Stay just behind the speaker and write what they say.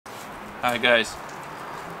Hi guys,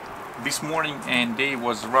 this morning and day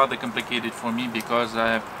was rather complicated for me because I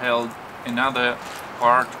have held another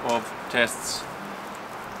part of tests.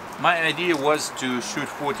 My idea was to shoot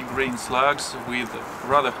 40 grain slugs with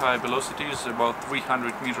rather high velocities, about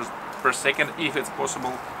 300 meters per second if it's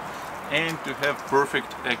possible, and to have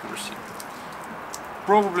perfect accuracy.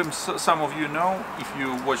 Probably some of you know, if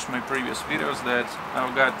you watched my previous videos, that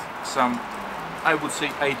I've got some, I would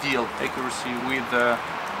say, ideal accuracy with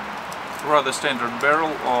rather standard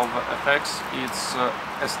barrel of FX. It's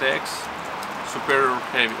STX Superior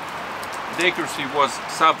Heavy. The accuracy was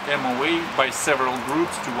sub-MOA by several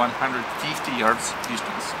groups to 150 yards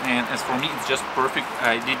distance, and as for me it's just perfect.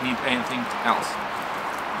 I didn't need anything else.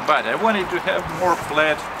 But I wanted to have more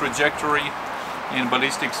flat trajectory and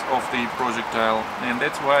ballistics of the projectile, and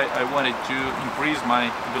that's why I wanted to increase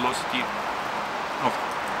my velocity of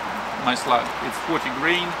my slug. It's 40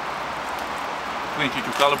 grain 22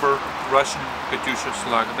 caliber Russian Katyusha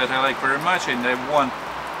slug that I like very much, and I've won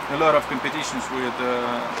a lot of competitions with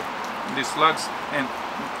these slugs, and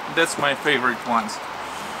that's my favorite ones.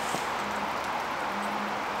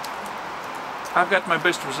 I've got my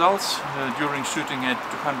best results during shooting at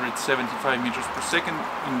 275 meters per second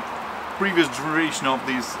in previous duration of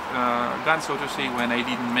this gun, so to say, when I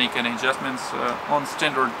didn't make any adjustments on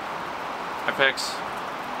standard FX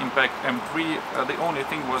Impact M3. The only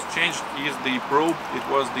thing was changed is the probe. It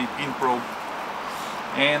was the pin probe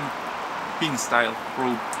and pin style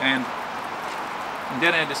probe, and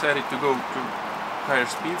then I decided to go to higher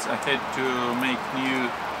speeds. I had to make new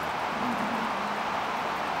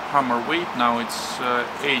hammer weight. Now it's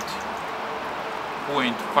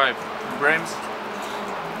 8.5 grams,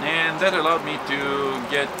 and that allowed me to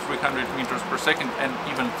get 300 meters per second and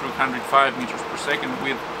even 305 meters per second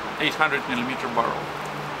with 800mm barrel.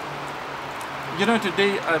 You know,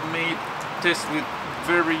 today I've made tests with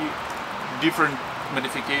very different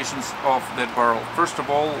modifications of that barrel. First of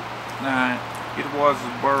all, it was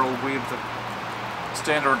a barrel with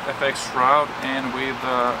standard FX shroud and with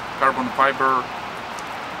carbon fiber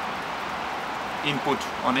input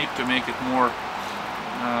on it to make it more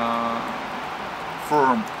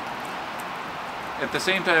firm. At the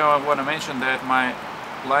same time, I want to mention that my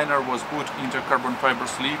liner was put into carbon fiber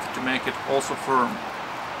sleeve to make it also firm.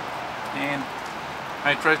 And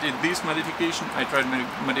I tried this modification, I tried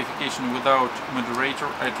modification without moderator,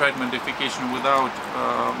 I tried modification without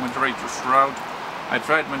moderator shroud, I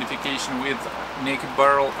tried modification with naked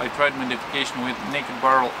barrel, I tried modification with naked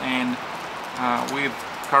barrel and with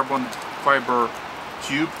carbon fiber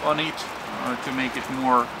tube on it to make it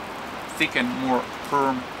more thick and more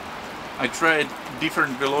firm. I tried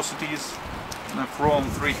different velocities from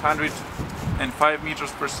 305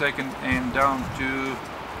 meters per second and down to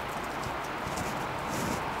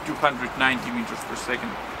 290 meters per second.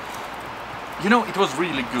 You know, it was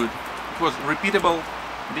really good. It was repeatable,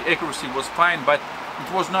 the accuracy was fine, but it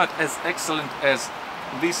was not as excellent as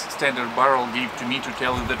this standard barrel gave to me, to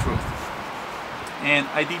tell you the truth. And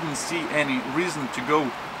I didn't see any reason to go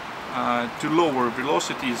to lower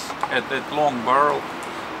velocities at that long barrel,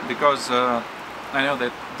 because I know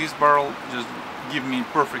that this barrel just give me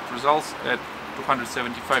perfect results at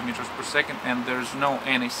 275 meters per second, and there's no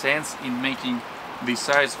any sense in making the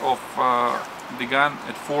size of the gun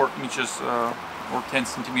at 4 inches or 10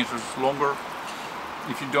 centimeters longer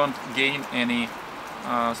if you don't gain any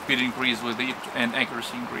speed increase with it and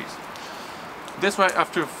accuracy increase. That's why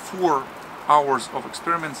after 4 hours of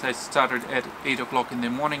experiments, I started at 8 o'clock in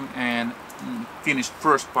the morning and finished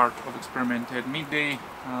first part of experiment at midday.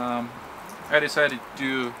 I decided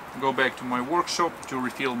to go back to my workshop to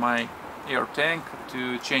refill my air tank,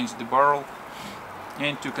 to change the barrel,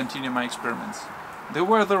 and to continue my experiments. The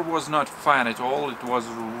weather was not fine at all. It was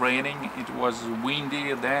raining, it was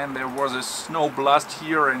windy, then there was a snow blast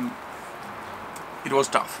here, and it was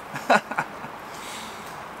tough.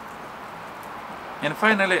 And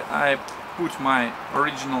finally I put my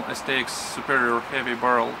original STX Superior Heavy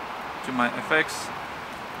barrel to my FX.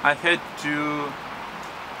 I had to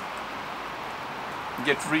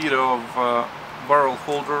get rid of barrel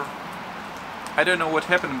holder. I don't know what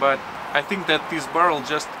happened, but I think that this barrel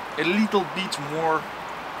just a little bit more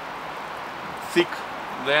thick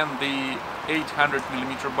than the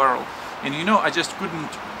 800mm barrel, and you know, I just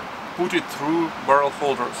couldn't put it through barrel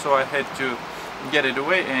holder, so I had to get it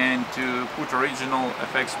away and to put original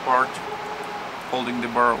FX part holding the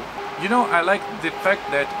barrel. You know, I like the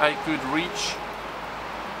fact that I could reach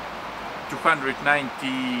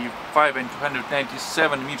 295 and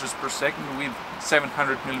 297 meters per second with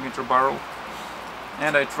 700mm barrel,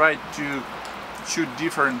 and I tried to shoot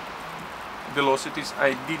different velocities.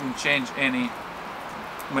 I didn't change any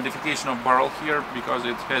modification of barrel here because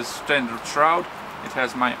it has standard shroud. It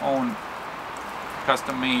has my own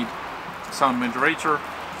custom-made sound moderator,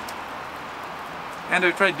 and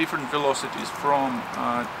I tried different velocities from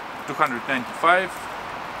 295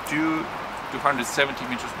 to 270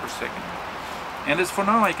 meters per second. And as for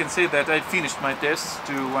now, I can say that I finished my tests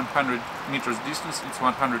to 100 meters distance. It's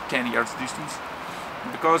 110 yards distance,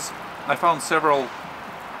 because I found several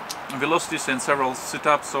velocities and several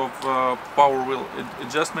setups of power wheel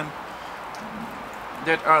adjustment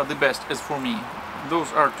that are the best as for me.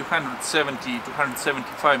 Those are 270 to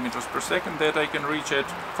 175 meters per second that I can reach at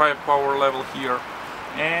 5 power level here,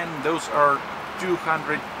 and those are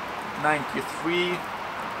 293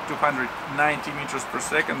 290 meters per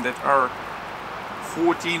second that are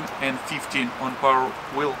 14 and 15 on power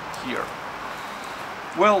wheel here.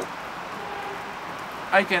 Well,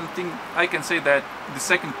 I can say that the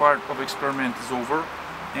second part of experiment is over,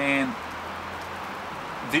 and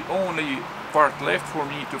the only part left for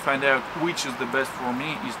me to find out which is the best for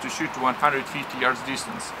me is to shoot 150 yards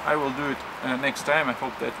distance. I will do it next time. I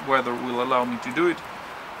hope that weather will allow me to do it,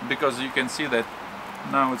 because you can see that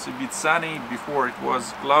now it's a bit sunny. Before it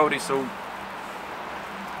was cloudy, so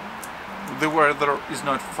the weather is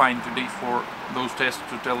not fine today for those tests,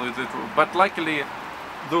 to tell you the truth. But luckily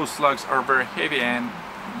those slugs are very heavy, and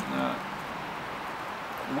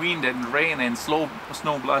wind and rain and snow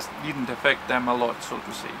blast didn't affect them a lot, so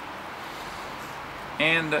to say.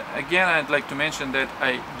 And again, I'd like to mention that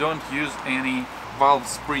I don't use any valve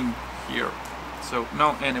spring here. So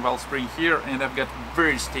no any valve spring here, and I've got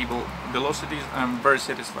very stable velocities. I'm very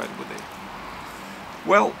satisfied with it.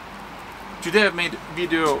 Well, today I've made a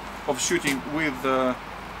video of shooting with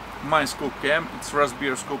my scope cam. It's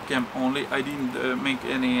RusBear scope cam only. I didn't make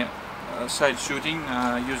any side shooting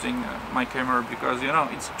using my camera, because, you know,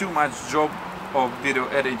 it's too much job of video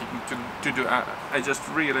editing to do. I just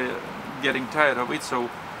really getting tired of it, so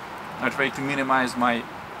I try to minimize my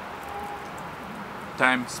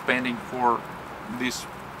time spending for this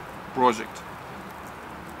project.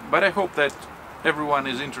 But I hope that everyone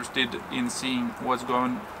is interested in seeing what's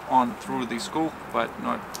going on through the scope, but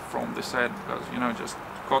not from the side, because, you know, just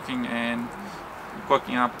cocking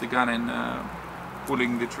up the gun and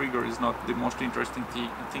pulling the trigger is not the most interesting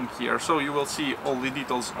thing here. So you will see all the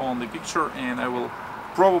details on the picture, and I will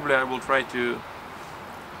try to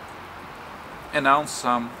announce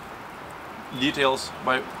some details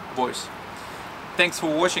by voice. Thanks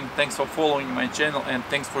for watching, thanks for following my channel, and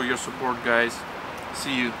thanks for your support, guys.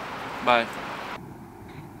 See you. Bye.